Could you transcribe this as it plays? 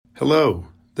Hello,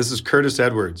 this is Curtis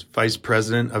Edwards, Vice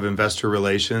President of Investor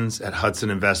Relations at Hudson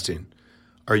Investing.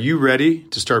 Are you ready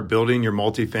to start building your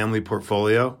multifamily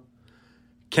portfolio?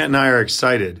 Kent and I are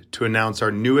excited to announce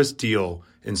our newest deal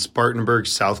in Spartanburg,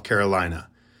 South Carolina.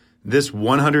 This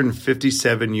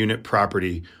 157-unit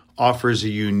property offers a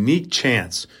unique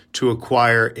chance to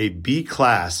acquire a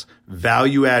B-class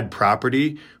value-add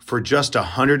property for just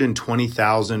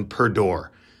 $120,000 per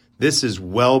door. This is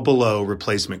well below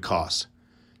replacement cost.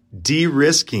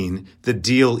 De-risking the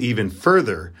deal even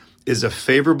further is a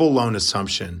favorable loan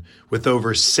assumption with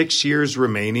over 6 years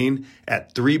remaining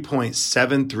at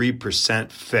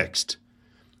 3.73% fixed.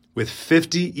 With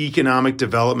 50 economic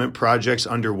development projects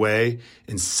underway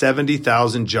and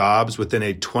 70,000 jobs within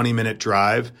a 20-minute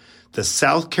drive, the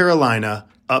South Carolina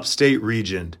upstate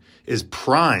region is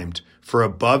primed for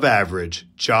above-average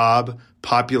job,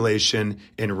 population,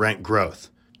 and rent growth.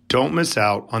 Don't miss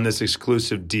out on this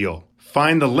exclusive deal.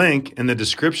 Find the link in the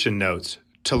description notes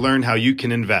to learn how you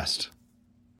can invest.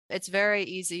 It's very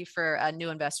easy for new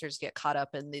investors to get caught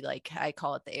up in the, I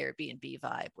call it the Airbnb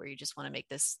vibe, where you just want to make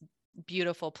this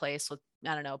beautiful place with,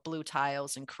 blue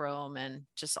tiles and chrome and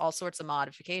just all sorts of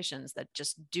modifications that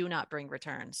just do not bring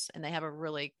returns. And they have a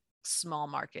really small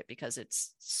market because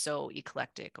it's so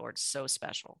eclectic or it's so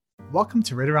special. Welcome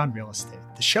to Ritter on Real Estate,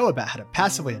 the show about how to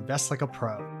passively invest like a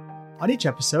pro. On each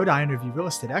episode, I interview real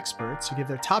estate experts who give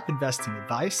their top investing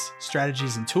advice,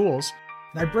 strategies, and tools,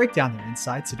 and I break down their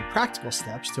insights into practical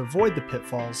steps to avoid the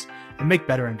pitfalls and make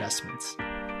better investments.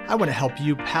 I want to help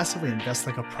you passively invest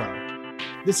like a pro.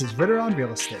 This is Ritter on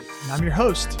Real Estate, and I'm your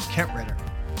host, Kent Ritter.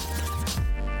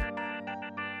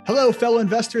 Hello, fellow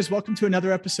investors. Welcome to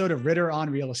another episode of Ritter on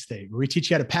Real Estate, where we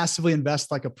teach you how to passively invest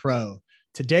like a pro.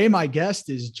 Today, my guest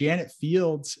is Janet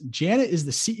Fields. Janet is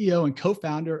the CEO and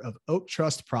co-founder of Oak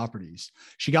Trust Properties.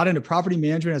 She got into property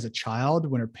management as a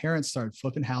child when her parents started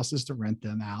flipping houses to rent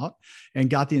them out and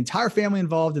got the entire family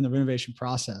involved in the renovation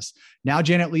process. Now,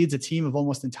 Janet leads a team of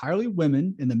almost entirely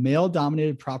women in the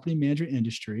male-dominated property management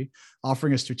industry,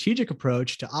 offering a strategic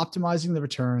approach to optimizing the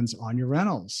returns on your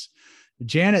rentals.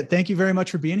 Janet, thank you very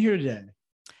much for being here today.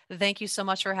 Thank you so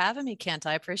much for having me, Kent.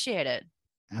 I appreciate it.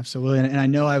 Absolutely. And I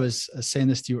know I was saying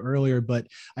this to you earlier, but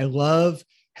I love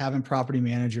having property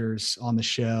managers on the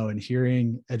show and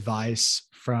hearing advice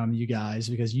from you guys,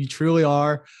 because you truly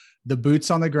are the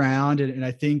boots on the ground. And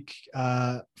I think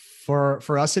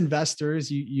for us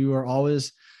investors, you are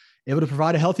always able to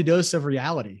provide a healthy dose of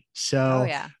reality. So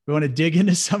we want to dig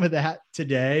into some of that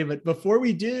today. But before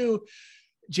we do,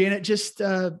 Janet, just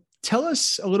tell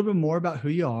us a little bit more about who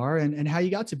you are and how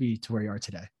you got to be to where you are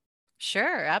today.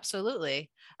 Sure, absolutely.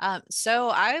 So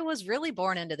I was really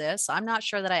born into this. I'm not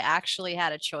sure that I actually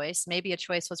had a choice. Maybe a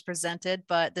choice was presented,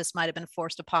 but this might have been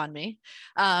forced upon me.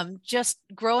 Just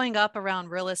growing up around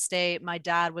real estate, my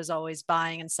dad was always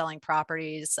buying and selling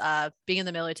properties. Being in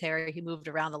the military, he moved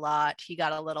around a lot. He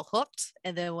got a little hooked.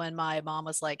 And then when my mom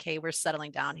was like, hey, we're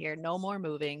settling down here, no more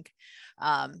moving.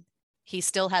 He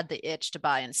still had the itch to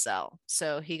buy and sell.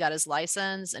 So he got his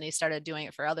license and he started doing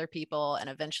it for other people and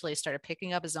eventually started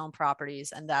picking up his own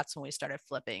properties. And that's when we started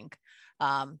flipping.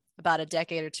 About a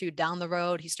decade or two down the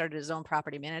road, he started his own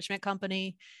property management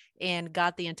company and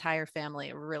got the entire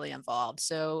family really involved.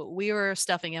 So we were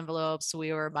stuffing envelopes,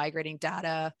 we were migrating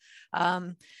data,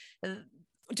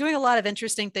 doing a lot of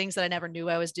interesting things that I never knew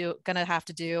I was going to have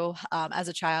to do as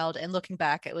a child. And looking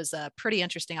back, it was a pretty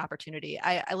interesting opportunity.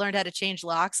 I learned how to change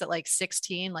locks at like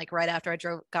 16, like right after I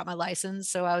got my license.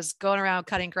 So I was going around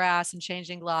cutting grass and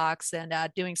changing locks and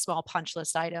doing small punch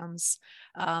list items.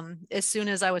 As soon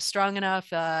as I was strong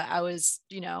enough, I was,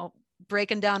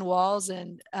 breaking down walls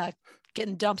and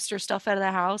getting dumpster stuff out of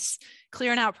the house,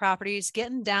 clearing out properties,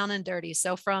 getting down and dirty.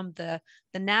 So from the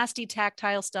nasty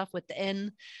tactile stuff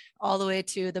within all the way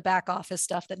to the back office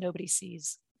stuff that nobody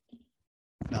sees.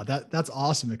 No, that's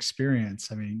awesome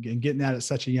experience. I mean, and getting that at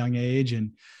such a young age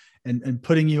and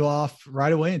putting you off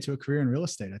right away into a career in real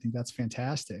estate. I think that's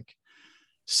fantastic.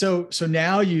 So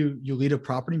now you lead a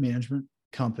property management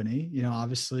company.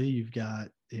 Obviously you've got,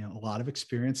 a lot of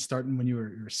experience starting when you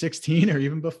were 16 or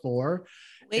even before.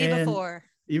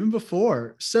 Even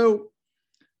before. So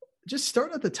just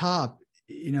starting at the top,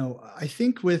 I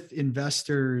think with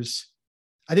investors,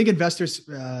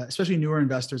 especially newer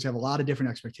investors, have a lot of different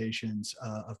expectations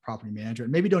of property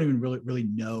management. Maybe don't even really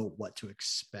know what to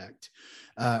expect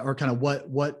or kind of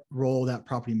what role that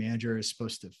property manager is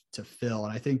supposed to fill.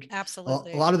 And I think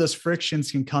absolutely a lot of those frictions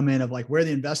can come in of like where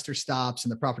the investor stops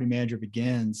and the property manager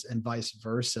begins and vice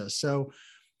versa. So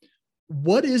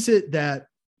what is it that,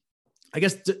 I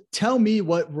guess, tell me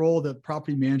what role the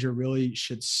property manager really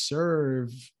should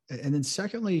serve And then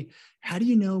secondly, how do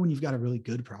you know when you've got a really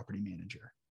good property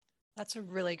manager? That's a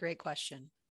really great question.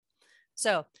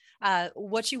 So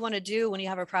what you want to do when you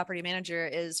have a property manager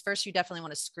is first, you definitely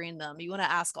want to screen them. You want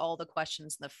to ask all the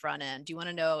questions in the front end. You want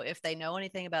to know if they know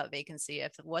anything about vacancy,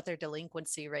 if what their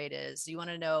delinquency rate is. You want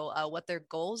to know what their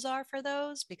goals are for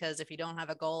those, because if you don't have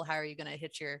a goal, how are you going to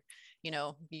hit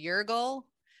your goal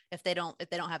if they don't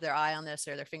have their eye on this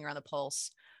or their finger on the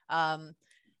pulse?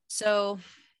 So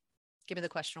give me the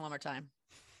question one more time.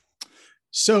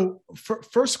 So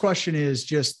first question is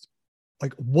just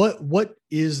like, what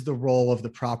is the role of the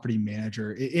property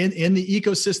manager in the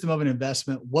ecosystem of an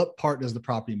investment? What part does the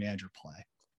property manager play?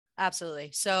 Absolutely.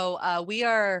 So we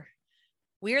are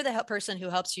the person who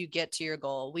helps you get to your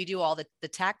goal. We do all the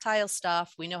tactile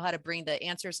stuff. We know how to bring the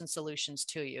answers and solutions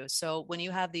to you. So when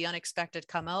you have the unexpected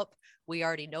come up, we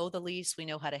already know the lease. We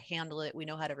know how to handle it. We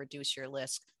know how to reduce your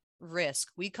risk.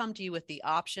 We come to you with the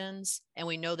options, and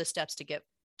we know the steps to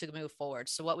move forward.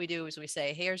 So what we do is we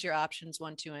say, here's your options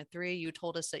 1, 2, and 3. You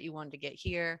told us that you wanted to get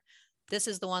here. This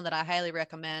is the one that I highly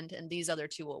recommend, and these other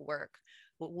 2 will work.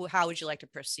 How would you like to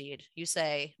proceed? You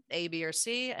say A, B, or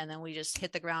C, and then we just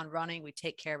hit the ground running. We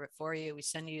take care of it for you. We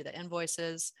send you the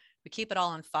invoices. We keep it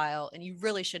all on file, and you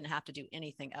really shouldn't have to do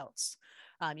anything else.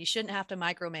 You shouldn't have to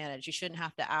micromanage. You shouldn't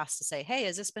have to ask to say, hey,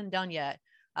 has this been done yet?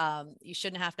 You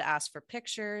shouldn't have to ask for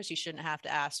pictures. You shouldn't have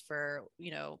to ask for,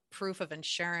 proof of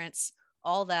insurance.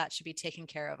 All that should be taken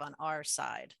care of on our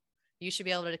side. You should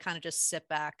be able to kind of just sit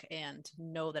back and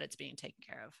know that it's being taken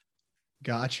care of.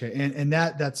 Gotcha. And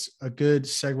that's a good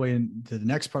segue into the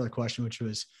next part of the question, which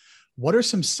was, what are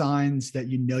some signs that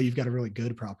you've got a really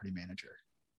good property manager?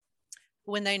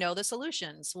 When they know the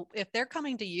solutions. If they're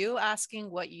coming to you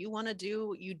asking what you want to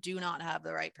do, you do not have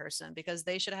the right person, because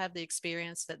they should have the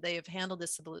experience that they have handled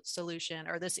this solution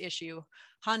or this issue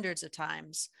hundreds of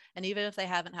times. And even if they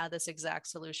haven't had this exact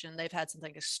solution, they've had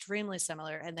something extremely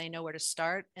similar, and they know where to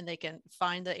start, and they can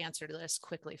find the answer to this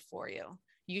quickly for you.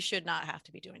 You should not have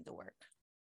to be doing the work.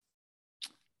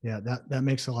 Yeah, that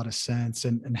makes a lot of sense.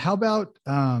 And how about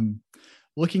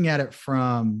looking at it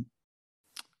from,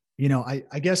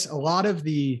 I guess a lot of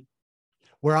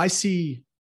where I see,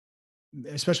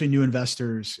 especially new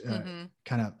investors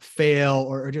kind of fail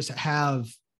or just have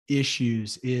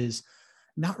issues, is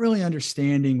not really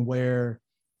understanding where,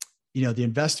 the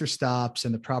investor stops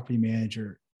and the property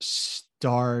manager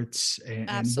starts,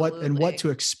 and what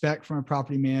to expect from a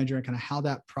property manager and kind of how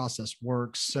that process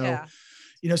works. So, yeah.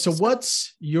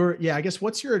 What's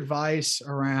your advice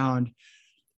around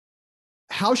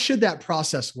how should that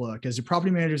process look as a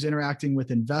property manager is interacting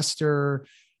with investor?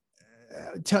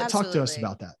 Talk to us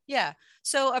about that. Yeah.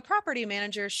 So a property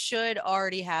manager should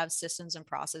already have systems and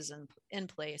processes in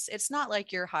place. It's not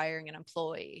like you're hiring an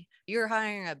employee. You're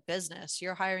hiring a business.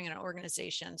 You're hiring an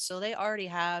organization. So they already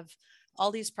have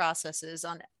all these processes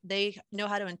they know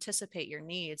how to anticipate your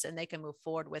needs, and they can move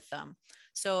forward with them.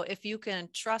 So if you can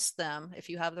trust them, if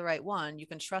you have the right one, you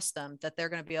can trust them that they're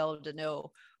going to be able to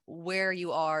know where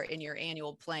you are in your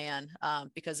annual plan,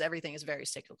 because everything is very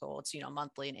cyclical. It's,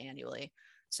 monthly and annually.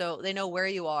 So they know where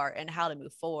you are and how to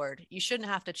move forward. You shouldn't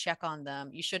have to check on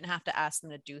them. You shouldn't have to ask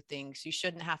them to do things. You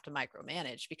shouldn't have to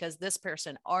micromanage, because this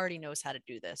person already knows how to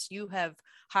do this. You have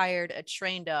hired a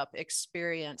trained up,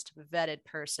 experienced, vetted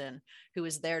person who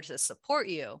is there to support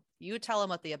you. You tell them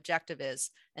what the objective is,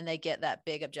 and they get that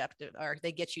big objective, or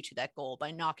they get you to that goal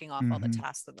by knocking off all the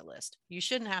tasks on the list. You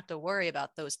shouldn't have to worry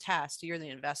about those tasks. You're the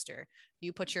investor.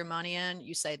 You put your money in,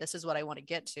 you say, this is what I want to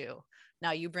get to.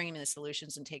 Now you bring in the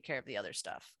solutions and take care of the other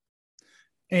stuff.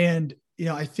 And,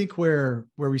 I think where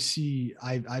we see,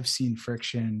 I've seen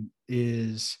friction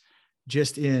is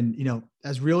just in,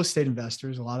 as real estate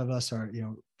investors, a lot of us are,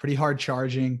 pretty hard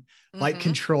charging, like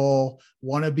control,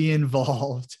 want to be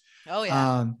involved. Oh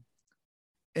yeah.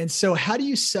 And so how do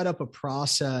you set up a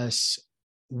process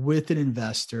with an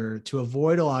investor to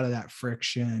avoid a lot of that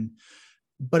friction,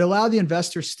 but allow the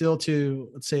investor still to,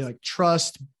 let's say, like,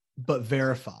 trust, but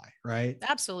verify, right?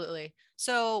 Absolutely.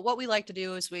 So what we like to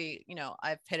do is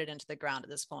I've hit it into the ground at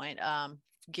this point,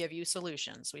 give you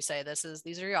solutions. We say,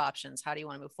 these are your options. How do you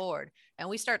want to move forward? And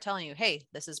we start telling you, hey,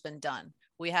 this has been done.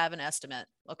 We have an estimate.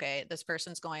 Okay. This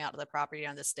person's going out to the property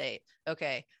on this date.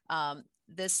 Okay.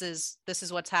 This is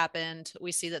what's happened.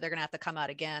 We see that they're going to have to come out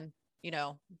again.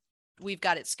 We've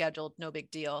got it scheduled. No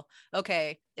big deal.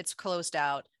 Okay. It's closed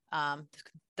out.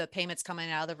 The payment's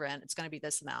coming out of the rent. It's going to be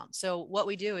this amount. So what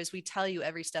we do is we tell you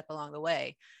every step along the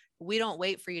way. We don't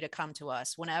wait for you to come to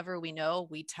us. Whenever we know,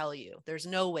 we tell you. There's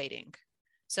no waiting.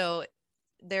 So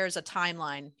there's a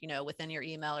timeline, within your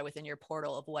email or within your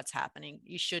portal of what's happening.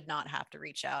 You should not have to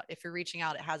reach out. If you're reaching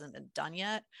out, it hasn't been done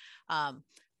yet.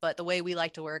 But the way we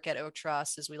like to work at Oak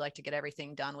Trust is we like to get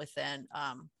everything done within,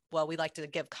 we like to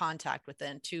give contact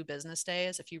within 2 business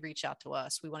days. If you reach out to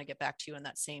us, we want to get back to you in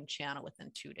that same channel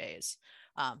within 2 days.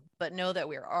 But know that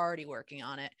we're already working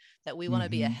on it, that we want to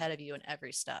be ahead of you in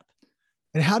every step.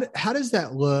 And how does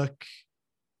that look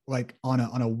like on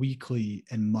a weekly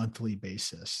and monthly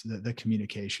basis, the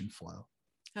communication flow?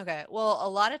 Okay. Well, a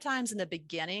lot of times in the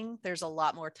beginning, there's a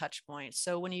lot more touch points.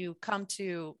 So when you come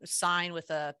to sign with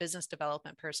a business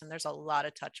development person, there's a lot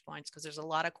of touch points because there's a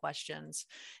lot of questions,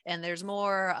 and there's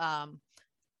more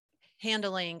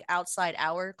handling outside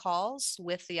hour calls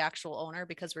with the actual owner,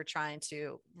 because we're trying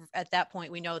to, at that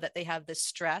point, we know that they have this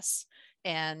stress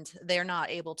and they're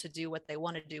not able to do what they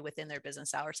want to do within their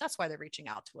business hours. That's why they're reaching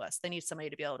out to us. They need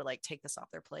somebody to be able to like take this off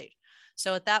their plate.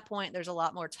 So at that point, there's a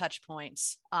lot more touch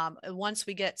points. Once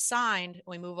we get signed,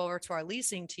 we move over to our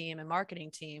leasing team and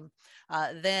marketing team.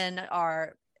 Then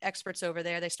our experts over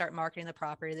there, they start marketing the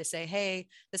property. They say, hey,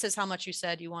 this is how much you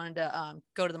said you wanted to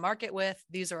go to the market with.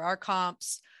 These are our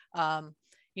comps.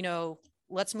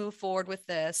 Let's move forward with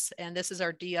this. And this is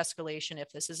our de-escalation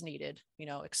if this is needed.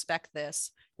 Expect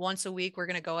this. Once a week, we're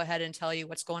going to go ahead and tell you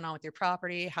what's going on with your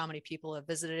property, how many people have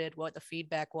visited, what the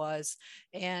feedback was.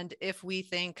 And if we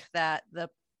think that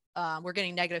we're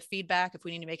getting negative feedback, if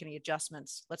we need to make any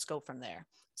adjustments, let's go from there.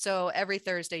 So every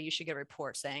Thursday, you should get a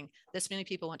report saying this many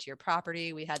people went to your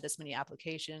property. We had this many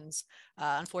applications.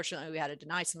 Unfortunately, we had to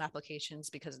deny some applications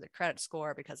because of the credit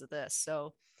score, because of this.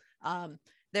 So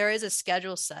there is a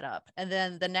schedule set up. And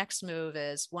then the next move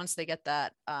is once they get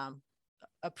that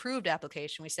approved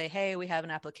application, we say, hey, we have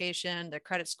an application. Their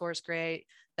credit score is great.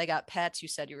 They got pets. You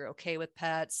said you were okay with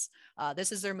pets.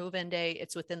 This is their move-in date.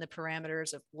 It's within the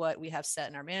parameters of what we have set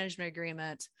in our management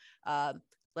agreement.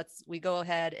 We go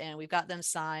ahead and we've got them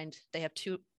signed. They have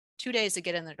two days to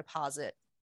get in their deposit.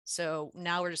 So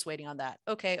now we're just waiting on that.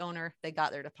 Okay, owner, they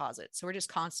got their deposit. So we're just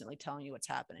constantly telling you what's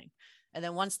happening. And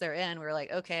then once they're in, we're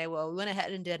like, okay, well, we went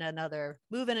ahead and did another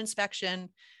move-in inspection.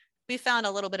 We found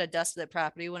a little bit of dust at the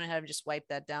property. We went ahead and just wiped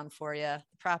that down for you.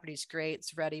 The property's great.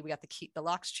 It's ready. We got the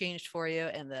locks changed for you,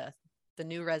 and the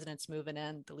new residents moving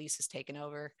in. The lease is taken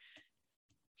over.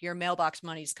 Your mailbox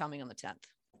money's coming on the 10th.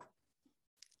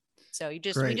 So we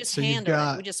just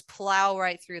handle it. We just plow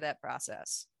right through that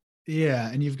process. Yeah.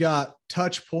 And you've got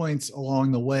touch points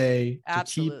along the way.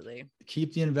 Absolutely. To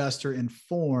keep the investor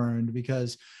informed,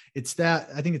 because I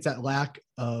think it's that lack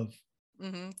of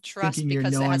trust, thinking you're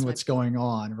knowing what's going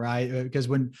on, right? Because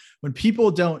when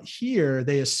people don't hear,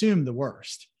 they assume the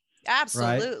worst.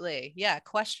 Absolutely. Right? Yeah.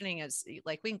 Questioning is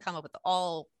like, we can come up with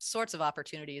all sorts of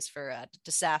opportunities for a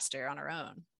disaster on our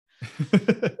own.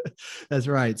 That's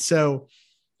right. So,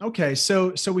 okay.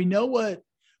 So we know what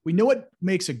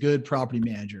makes a good property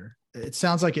manager. It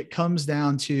sounds like it comes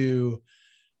down to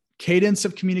cadence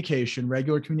of communication,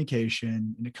 regular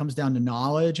communication, and it comes down to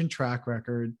knowledge and track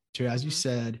record to, as you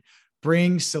said,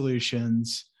 bring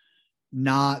solutions,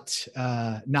 not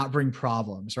bring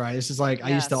problems, right? This is like, yes.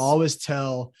 I used to always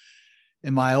tell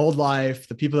in my old life,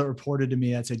 the people that reported to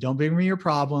me, I'd say, don't bring me your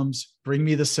problems, bring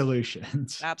me the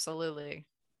solutions. Absolutely.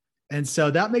 And so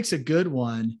that makes a good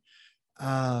one.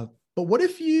 But what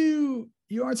if you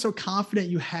aren't so confident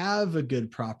you have a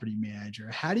good property manager?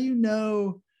 How do you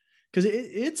know? Because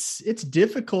it's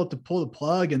difficult to pull the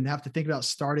plug and have to think about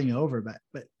starting over.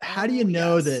 But how do you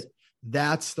know that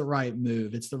that's the right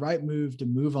move? It's the right move to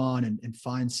move on and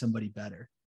find somebody better.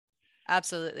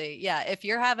 Absolutely. Yeah. If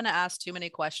you're having to ask too many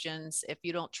questions, if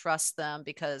you don't trust them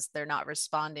because they're not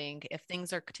responding, if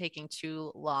things are taking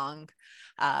too long,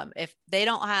 if they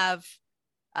don't have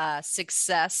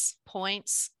success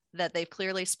points that they've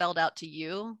clearly spelled out to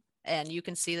you and you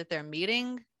can see that they're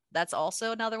meeting, that's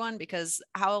also another one, because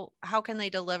how can they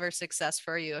deliver success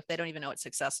for you if they don't even know what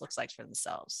success looks like for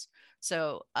themselves?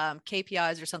 So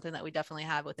KPIs are something that we definitely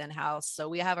have within house. So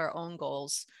we have our own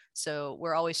goals. So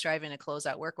we're always striving to close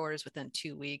out work orders within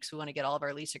 2 weeks. We want to get all of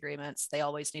our lease agreements. They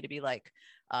always need to be like,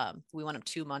 we want them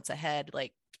 2 months ahead,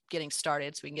 like getting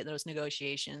started so we can get those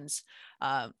negotiations.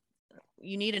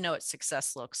 You need to know what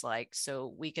success looks like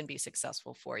so we can be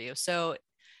successful for you. So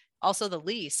also the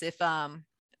lease, if the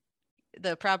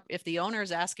owner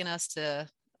is asking us to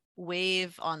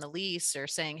waive on the lease or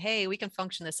saying, hey, we can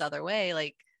function this other way,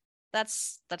 like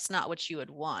that's not what you would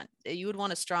want. You would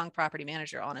want a strong property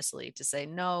manager, honestly, to say,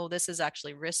 no, this is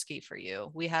actually risky for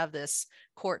you. We have this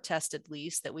court tested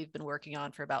lease that we've been working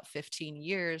on for about 15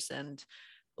 years. And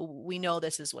we know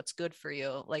this is what's good for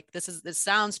you. Like this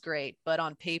sounds great, but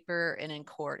on paper and in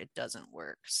court, it doesn't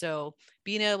work. So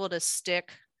being able to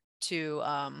stick to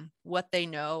what they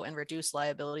know and reduce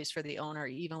liabilities for the owner,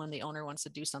 even when the owner wants to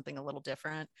do something a little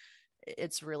different,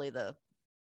 it's really the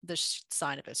the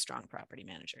sign of a strong property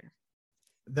manager.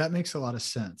 That makes a lot of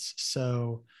sense.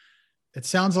 So it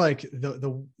sounds like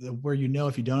the where,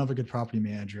 if you don't have a good property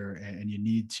manager and you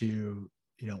need to,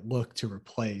 look to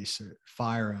replace or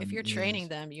fire them. If you're training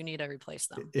them, you need to replace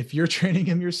them. If you're training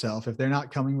them yourself, if they're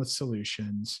not coming with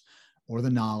solutions or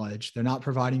the knowledge, they're not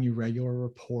providing you regular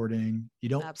reporting, you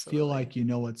don't feel like you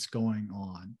know what's going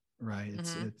on, right?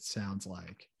 It sounds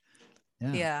like.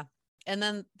 Yeah. And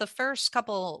then the first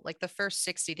couple, like the first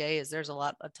 60 days, there's a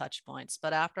lot of touch points,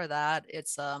 but after that,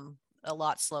 it's a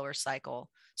lot slower cycle.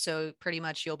 So pretty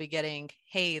much you'll be getting,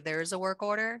 hey, there's a work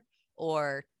order,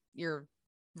 or your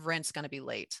rent's going to be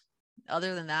late.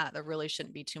 Other than that, there really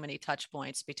shouldn't be too many touch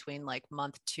points between like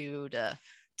month 2 to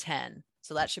 10.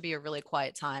 So that should be a really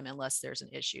quiet time unless there's an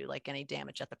issue, like any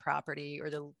damage at the property or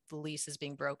the lease is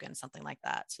being broken, something like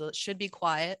that. So it should be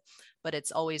quiet, but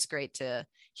it's always great to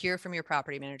hear from your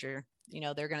property manager.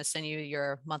 They're going to send you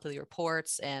your monthly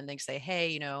reports and they say,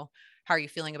 hey, how are you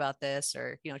feeling about this?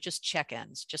 Or, just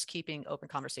check-ins, just keeping open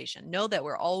conversation. Know that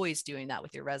we're always doing that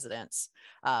with your residents.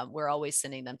 We're always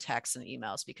sending them texts and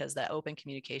emails, because that open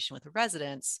communication with the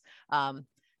residents,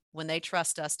 when they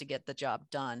trust us to get the job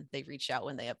done, they reach out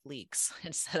when they have leaks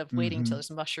instead of waiting till there's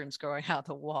mushrooms growing out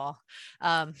the wall.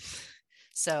 Open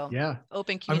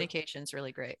communication is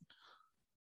really great.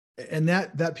 And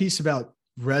that piece about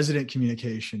resident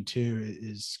communication too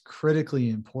is critically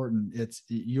important. It's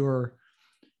you're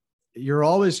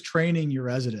always training your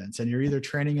residents, and you're either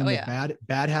training them with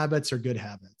bad habits or good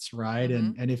habits, right?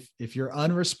 And if you're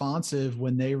unresponsive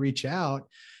when they reach out,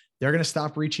 they're going to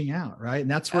stop reaching out, right?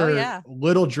 And that's where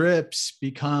little drips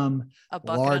become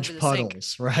large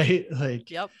puddles, right?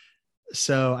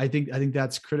 So I think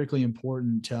that's critically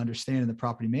important to understand in the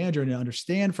property manager, and to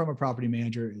understand from a property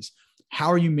manager is, how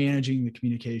are you managing the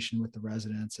communication with the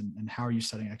residents, and how are you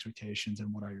setting expectations,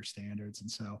 and what are your standards? And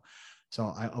so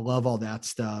I love all that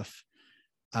stuff.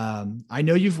 I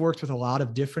know you've worked with a lot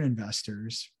of different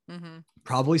investors,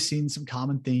 probably seen some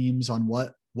common themes on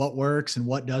what works and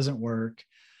what doesn't work.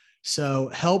 So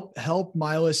help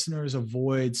my listeners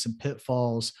avoid some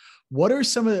pitfalls. What are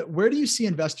where do you see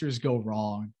investors go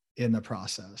wrong in the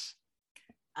process?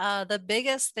 The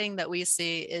biggest thing that we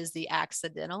see is the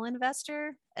accidental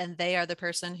investor, and they are the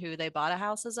person who they bought a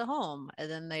house as a home,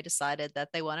 and then they decided that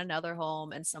they want another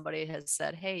home, and somebody has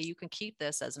said, hey, you can keep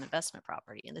this as an investment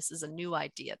property, and this is a new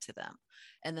idea to them.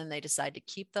 And then they decide to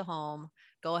keep the home,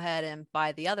 go ahead and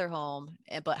buy the other home,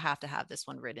 but have to have this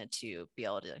one written to be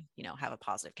able to, have a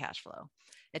positive cash flow.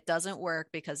 It doesn't work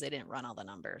because they didn't run all the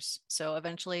numbers. So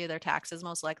eventually their taxes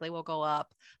most likely will go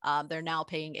up. They're now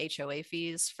paying HOA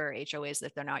fees for HOAs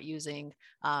that they're not using.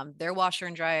 Their washer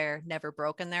and dryer never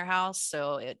broke in their house,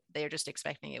 so they're just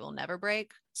expecting it will never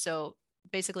break. So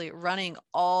basically running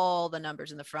all the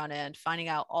numbers in the front end, finding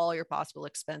out all your possible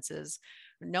expenses,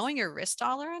 knowing your risk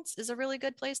tolerance is a really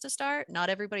good place to start. Not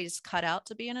everybody's cut out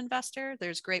to be an investor.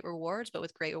 There's great rewards, but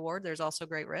with great reward, there's also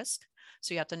great risk.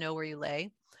 So you have to know where you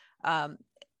lay.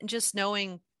 Just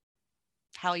knowing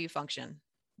how you function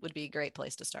would be a great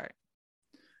place to start.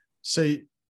 So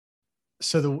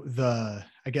the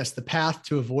I guess the path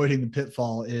to avoiding the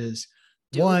pitfall is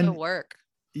do the work.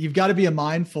 You've got to be a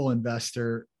mindful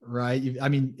investor, right?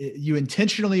 You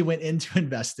intentionally went into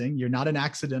investing. You're not an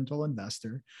accidental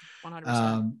investor.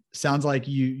 100%. Sounds like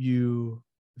you've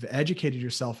educated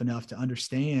yourself enough to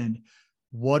understand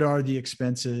what are the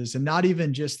expenses, and not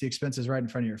even just the expenses right in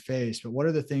front of your face, but what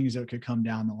are the things that could come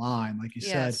down the line? Like you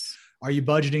said, are you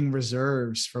budgeting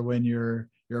reserves for when your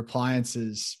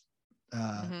appliances,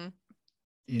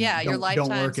 your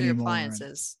lifetimes of your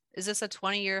appliances? Is this a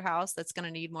 20-year house that's going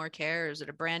to need more care? Or is it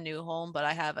a brand new home, but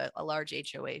I have a large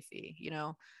HOA fee,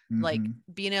 like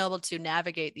being able to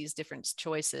navigate these different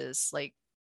choices,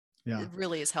 it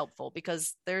really is helpful,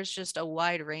 because there's just a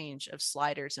wide range of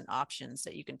sliders and options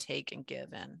that you can take and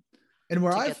give in. And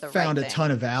where I've found a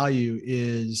ton of value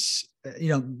is,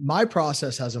 my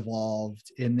process has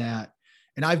evolved in that,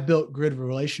 and I've built good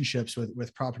relationships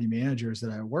with property managers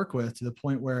that I work with, to the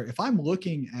point where if I'm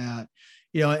looking at,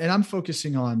 and I'm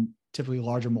focusing on typically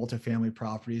larger multifamily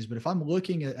properties, but if I'm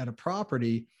looking at a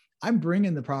property, I'm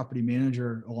bringing the property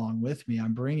manager along with me.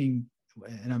 I'm bringing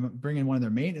one of their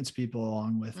maintenance people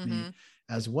along with me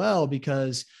as well,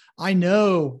 because I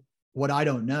know what I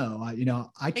don't know.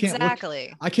 I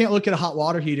can't look at a hot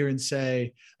water heater and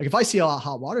say, like, if I see a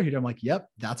hot water heater, I'm like, yep,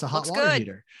 that's a hot water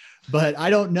heater. But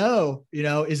I don't know,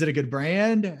 is it a good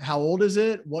brand? How old is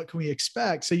it? What can we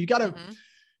expect? So you've got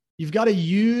to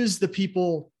use the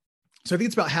people. So I think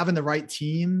it's about having the right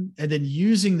team, and then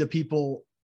using the people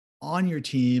on your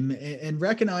team, and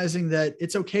recognizing that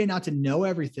it's okay not to know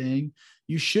everything.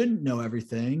 You shouldn't know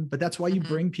everything, but that's why you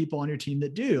bring people on your team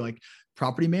that do, like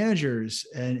property managers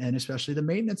and especially the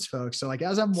maintenance folks. So like,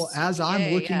 as I'm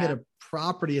looking at a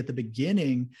property at the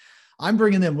beginning, I'm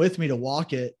bringing them with me to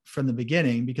walk it from the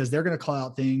beginning, because they're going to call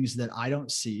out things that I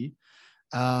don't see.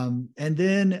 And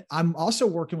then I'm also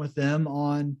working with them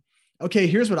on, okay,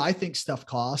 here's what I think stuff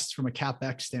costs from a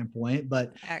CapEx standpoint,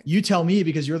 but you tell me,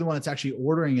 because you're the one that's actually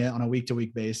ordering it on a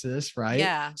week-to-week basis, right?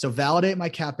 Yeah. So validate my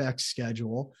CapEx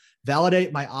schedule,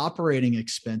 validate my operating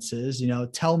expenses,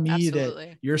 tell me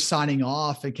that you're signing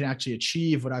off and can actually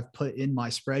achieve what I've put in my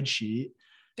spreadsheet.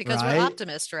 Because we're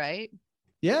optimists, right?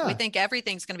 Yeah. We think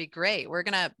everything's going to be great. We're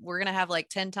going to have like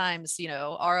 10 times,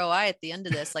 ROI at the end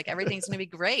of this, like everything's going to be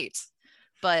great.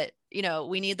 But,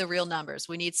 we need the real numbers.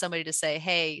 We need somebody to say,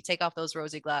 hey, take off those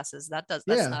rosy glasses. That's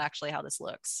not actually how this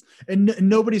looks. And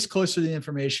nobody's closer to the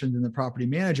information than the property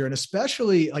manager. And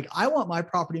especially like, I want my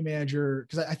property manager,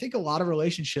 because I think a lot of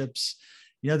relationships,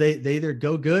 they either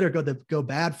go good or go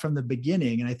bad from the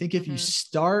beginning. And I think if you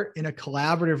start in a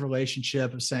collaborative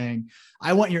relationship of saying,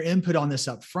 I want your input on this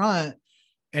up front,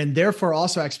 and therefore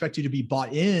also I expect you to be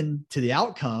bought in to the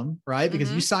outcome, right?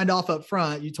 Because you signed off up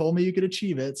front, you told me you could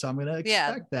achieve it. So I'm going to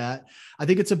expect that. I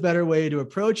think it's a better way to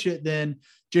approach it than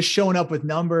just showing up with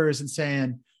numbers and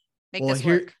saying,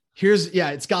 work.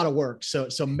 It's got to work. So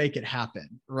make it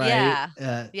happen. Right.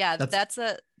 Yeah. That's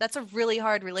a really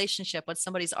hard relationship when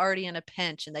somebody's already in a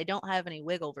pinch and they don't have any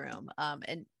wiggle room.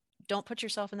 And don't put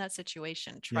yourself in that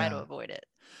situation. Try to avoid it.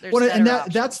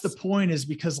 That's the point, is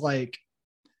because like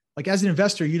as an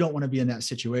investor, you don't want to be in that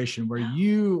situation where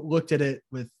you looked at it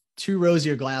with too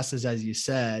rosier glasses, as you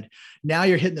said. Now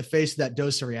you're hitting the face of that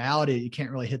dose of reality. You can't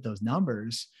really hit those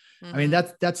numbers. I mean,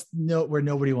 that's where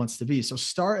nobody wants to be. So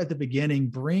start at the beginning,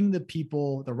 bring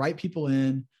the right people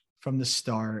in from the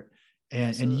start,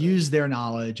 and use their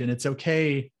knowledge. And it's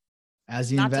okay as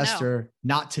the investor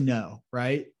not to know,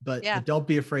 right? But don't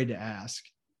be afraid to ask.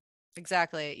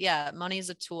 Exactly. Yeah. Money is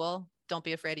a tool. Don't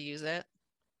be afraid to use it.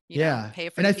 Pay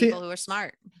for people who are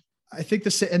smart. I think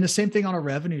the same thing on a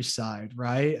revenue side,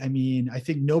 right? I mean, I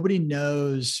think nobody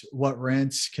knows what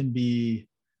rents can be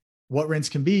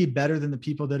better than the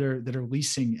people that are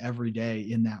leasing every day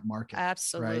in that market.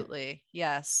 Absolutely. Right?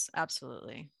 Yes,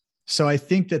 absolutely. So I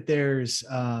think that there's,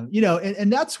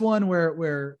 and that's one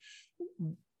where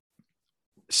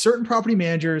certain property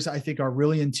managers, I think, are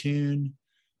really in tune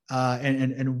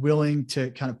and willing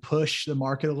to kind of push the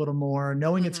market a little more,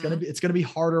 knowing it's going to be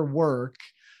harder work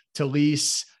to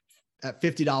lease at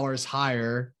 $50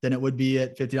 higher than it would be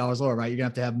at $50 lower, right? You're gonna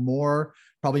have to have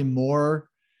probably more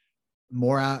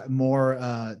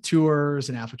tours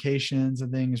and applications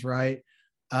and things, right?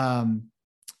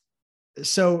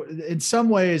 So in some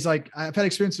ways, like I've had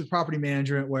experience with property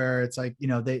management where it's like,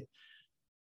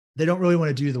 they don't really want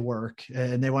to do the work,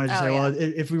 and they want to just say, well,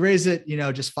 if we raise it,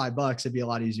 just $5, it'd be a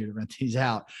lot easier to rent these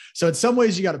out. So in some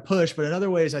ways you got to push, but in other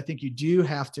ways, I think you do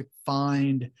have to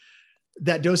find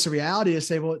that dose of reality to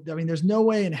say, well, I mean, there's no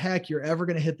way in heck you're ever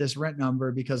going to hit this rent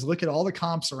number, because look at all the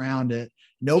comps around it.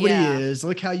 Nobody is.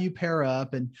 Look how you pair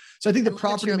up. And so I think the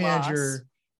property manager,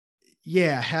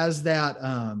 has that,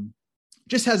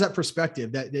 just has that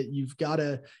perspective that you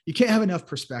can't have enough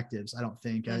perspectives, I don't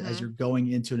think, as you're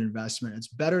going into an investment. It's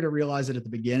better to realize it at the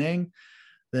beginning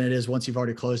than it is once you've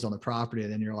already closed on the property.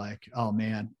 And then you're like, oh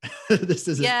man, this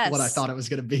isn't what I thought it was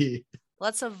going to be.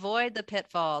 Let's avoid the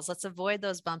pitfalls. Let's avoid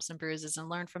those bumps and bruises and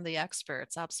learn from the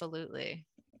experts. Absolutely.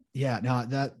 Yeah,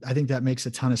 no, I think that makes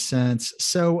a ton of sense.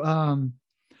 So,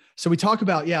 so we talk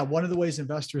about, one of the ways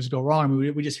investors go wrong. I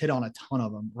mean, we just hit on a ton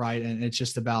of them, right? And it's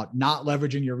just about not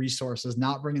leveraging your resources,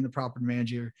 not bringing the property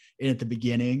manager in at the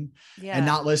beginning, and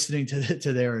not listening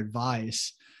to their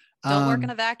advice. Don't work in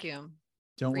a vacuum.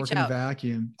 Don't work in a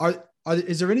vacuum.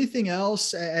 Is there anything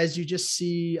else as you just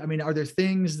see? I mean, are there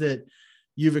things that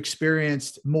you've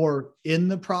experienced more in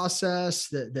the process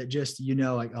that just,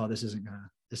 like, oh, this isn't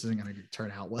gonna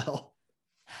turn out well?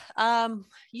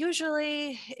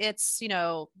 Usually it's,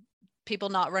 people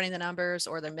not running the numbers,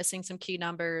 or they're missing some key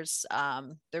numbers.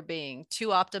 They're being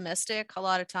too optimistic a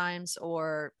lot of times,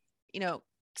 or,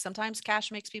 sometimes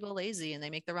cash makes people lazy and they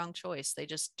make the wrong choice. They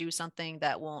just do something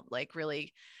that won't like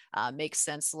really make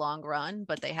sense long run,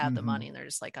 but they have the money and they're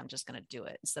just like, I'm just going to do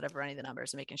it, instead of running the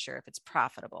numbers and making sure if it's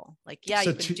profitable. Like,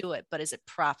 you can do it, but is it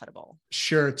profitable?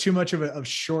 Sure. Too much of a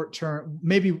short-term,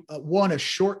 maybe a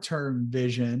short-term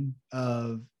vision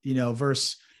of,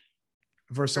 versus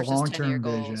a long-term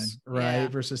vision, right?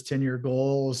 Versus 10-year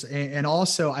goals. And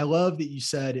also I love that you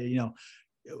said,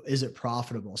 is it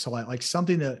profitable? So like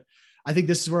something that I think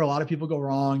this is where a lot of people go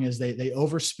wrong is they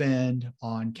overspend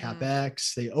on Mm,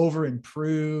 CapEx, they over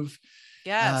improve,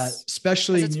 yes, because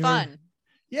especially it's newer. fun.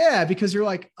 Yeah, because you're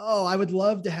like, oh, I would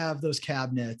love to have those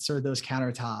cabinets or those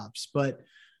countertops, but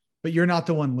you're not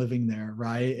the one living there,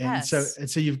 right? Yes. And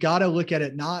so you've got to look at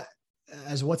it not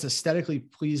as what's aesthetically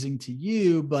pleasing to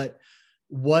you, but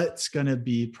what's going to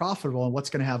be profitable and what's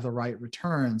going to have the right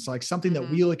returns. Like something that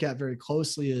Mm-hmm. we look at very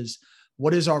closely is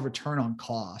what is our return on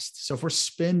cost? So if we're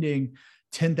spending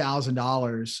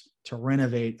 $10,000 to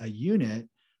renovate a unit,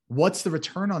 what's the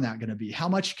return on that going to be? How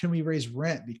much can we raise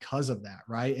rent because of that?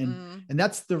 Right. Mm, And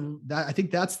I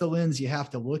think that's the lens you have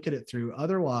to look at it through.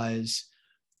 Otherwise,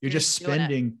 you're you're just just doing it.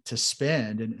 spending to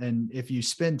spend. And if you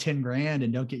spend 10 grand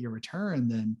and don't get your return,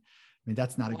 then I mean,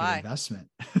 that's not a good Why? investment.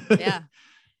 Yeah.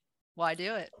 Why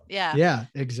do it? Yeah. Yeah,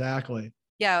 exactly.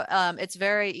 Yeah. It's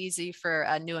very easy for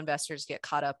new investors to get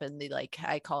caught up in the, like,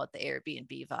 I call it the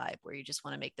Airbnb vibe, where you just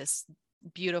want to make this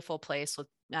beautiful place with,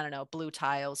 I don't know, blue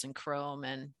tiles and chrome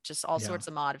and just all Yeah. sorts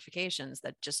of modifications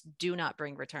that just do not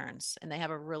bring returns. And they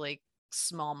have a really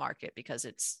small market because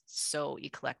it's so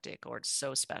eclectic or it's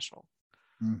so special.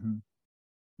 Mm-hmm.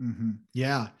 Mm-hmm.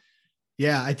 Yeah.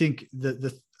 Yeah. I think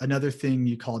the another thing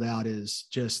you called out is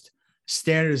just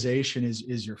standardization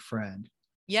is your friend, right?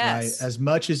 Yes. As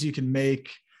much as you can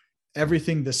make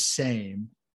everything the same,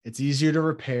 it's easier to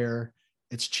repair,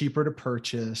 it's cheaper to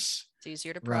purchase, It's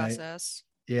easier to right? process.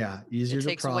 Yeah, It easier to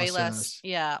takes way less. process.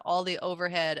 Yeah. All the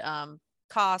overhead,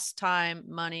 cost, time,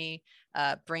 money,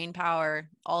 brain power,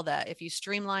 all that. If you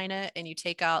streamline it and you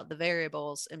take out the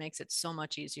variables, it makes it so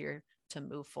much easier to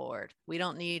move forward. We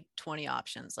don't need 20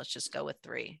 options. Let's just go with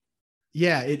 3.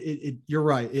 Yeah, you're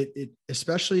right.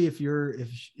 Especially if you're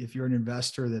an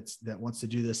investor that wants to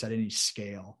do this at any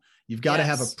scale, you've got to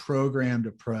have a Yes. programmed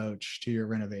approach to your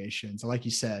renovations. Like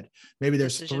you said, maybe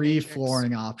there's Decision 3 matrix.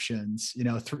 flooring options,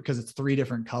 because it's 3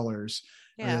 different colors,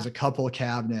 or there's Yeah. a couple of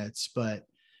cabinets, but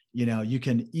you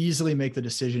can easily make the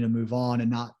decision to move on and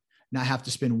not have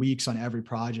to spend weeks on every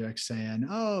project saying,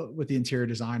 oh, with the interior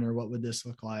designer, what would this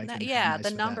look like and how Yeah, the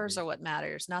nice would that numbers be? are what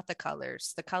matters, not the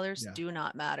colors. The colors Yeah. do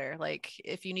not matter. Like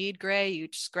if you need gray, you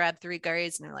just grab 3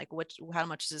 grays and they're like, how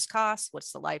much does this cost?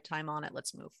 What's the lifetime on it?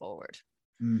 Let's move forward.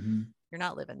 Mm-hmm. You're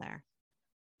not living there.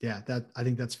 Yeah, I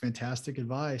think that's fantastic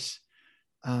advice.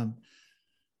 Um,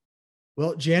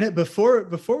 well, Janet, before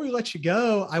we let you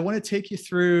go, I want to take you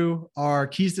through our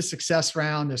keys to success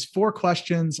round. There's 4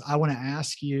 questions I want to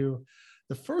ask you.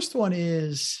 The first one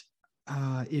is,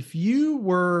 if you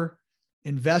were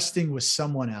investing with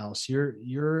someone else,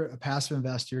 you're a passive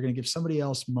investor, you're going to give somebody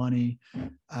else money,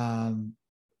 and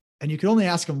you can only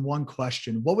ask them one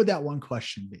question. What would that one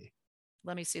question be?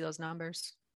 Let me see those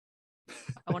numbers.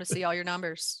 I want to see all your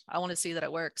numbers. I want to see that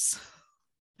it works.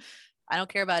 I don't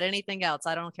care about anything else.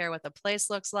 I don't care what the place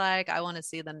looks like. I want to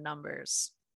see the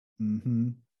numbers. Mm-hmm.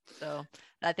 So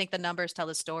I think the numbers tell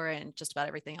the story and just about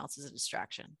everything else is a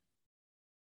distraction.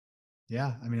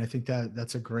 Yeah. I mean, I think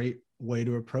that's a great way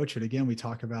to approach it. Again, we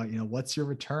talk about, what's your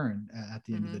return at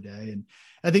the end of the day. And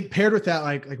I think paired with that,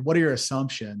 like what are your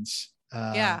assumptions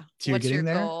Yeah. to your What's your getting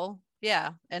there? goal?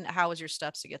 Yeah. And how was your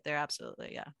steps to get there?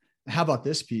 Absolutely. Yeah. How about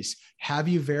this piece? Have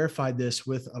you verified this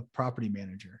with a property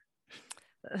manager?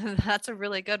 That's a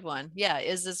really good one. Yeah.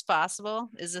 Is this possible?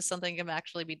 Is this something that can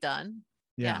actually be done?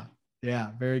 Yeah.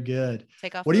 Yeah. Very good.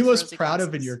 Take off What are you those most rosy proud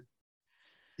glasses.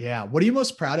 of what are you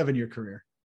most proud of in your career?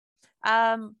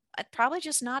 I'd probably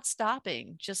just not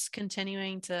stopping, just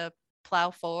continuing to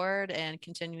plow forward and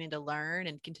continuing to learn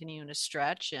and continuing to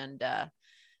stretch and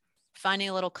finding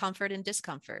a little comfort in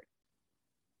discomfort.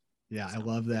 Yeah, I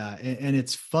love that. And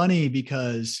it's funny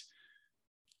because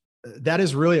that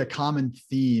is really a common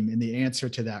theme in the answer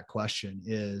to that question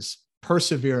is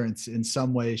perseverance in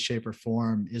some way, shape, or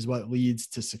form is what leads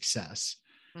to success.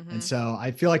 Mm-hmm. And so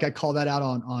I feel like I call that out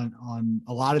on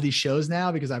a lot of these shows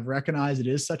now because I've recognized it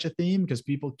is such a theme because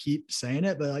people keep saying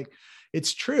it, but like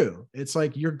it's true. It's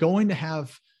like you're going to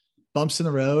have bumps in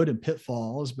the road and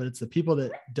pitfalls, but it's the people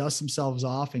that dust themselves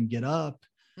off and get up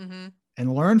Mm-hmm.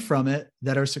 and learn from it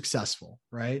that are successful,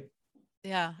 right?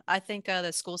 Yeah, I think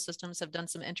the school systems have done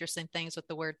some interesting things with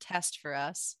the word test for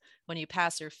us. When you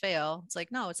pass or fail, it's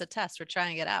like, no, it's a test. We're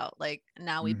trying it out. Like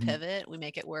now we Mm-hmm. pivot, we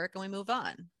make it work, and we move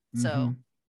on. Mm-hmm. So,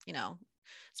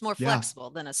 it's more Yeah. flexible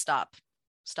than a stop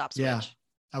Yeah. switch.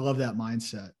 I love that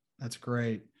mindset. That's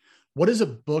great. What is a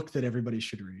book that everybody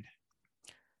should read?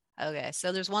 Okay,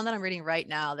 so there's one that I'm reading right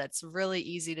now that's really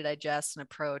easy to digest and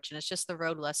approach, and it's just The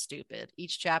Road Less Stupid.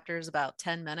 Each chapter is about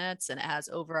 10 minutes and it has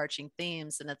overarching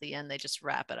themes, and at the end they just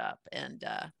wrap it up. And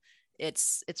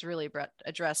it's really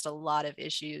addressed a lot of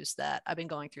issues that I've been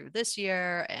going through this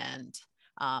year, and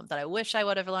that I wish I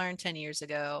would have learned 10 years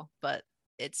ago, but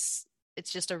it's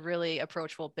just a really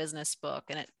approachable business book,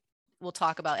 and it will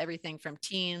talk about everything from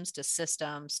teams to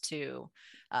systems to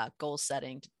goal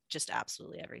setting, just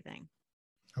absolutely everything.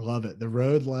 I love it. The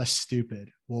Road Less Stupid.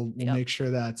 We'll Yep. make sure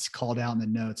that's called out in the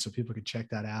notes so people can check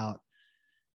that out.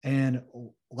 And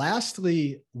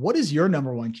lastly, what is your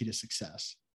number one key to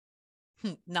success?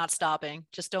 Not stopping.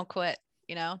 Just don't quit.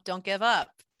 Don't give up.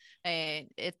 And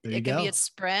it can be a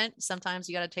sprint. Sometimes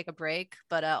you got to take a break,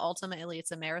 but ultimately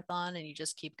it's a marathon, and you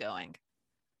just keep going.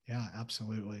 Yeah,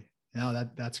 absolutely. No,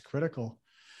 that's critical.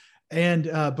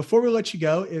 And before we let you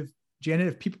go, Janet,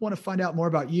 if people want to find out more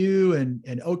about you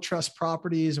and Oak Trust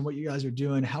Properties and what you guys are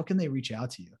doing, how can they reach out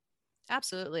to you?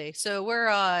 Absolutely. So we're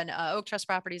on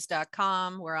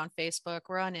oaktrustproperties.com. We're on Facebook.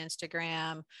 We're on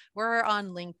Instagram. We're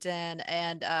on LinkedIn,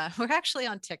 and we're actually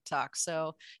on TikTok.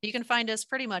 So you can find us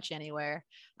pretty much anywhere.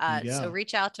 So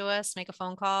reach out to us, make a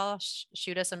phone call,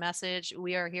 shoot us a message.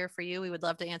 We are here for you. We would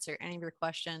love to answer any of your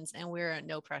questions, and we're a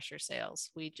no pressure sales.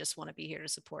 We just want to be here to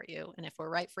support you. And if we're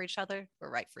right for each other,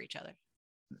 we're right for each other.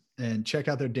 And check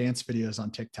out their dance videos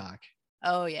on TikTok.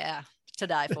 Oh yeah. To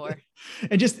die for.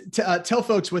 And just tell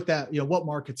folks with that, what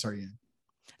markets are you in?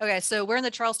 Okay. So we're in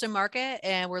the Charleston market,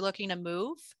 and we're looking to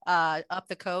move up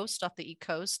the coast, up the East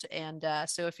Coast. And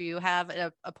so if you have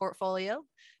a portfolio,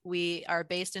 we are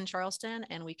based in Charleston,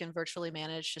 and we can virtually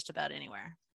manage just about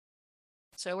anywhere.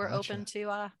 So we're open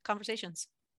to conversations.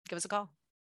 Give us a call.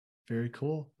 Very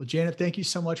cool. Well, Janet, thank you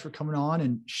so much for coming on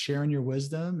and sharing your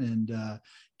wisdom and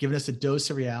giving us a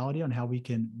dose of reality on how we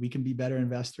can be better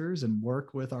investors and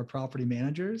work with our property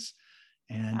managers.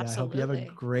 And I hope you have a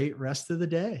great rest of the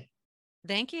day.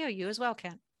 Thank you. You as well,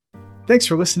 Kent. Thanks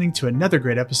for listening to another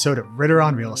great episode of Ritter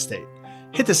on Real Estate.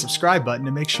 Hit the subscribe button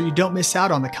to make sure you don't miss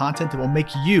out on the content that will make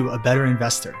you a better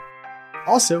investor.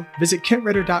 Also, visit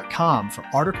KentRitter.com for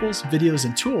articles, videos,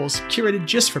 and tools curated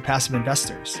just for passive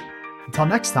investors. Until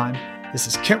next time, this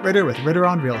is Kent Ritter with Ritter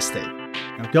on Real Estate.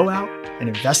 Now go out and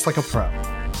invest like a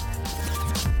pro.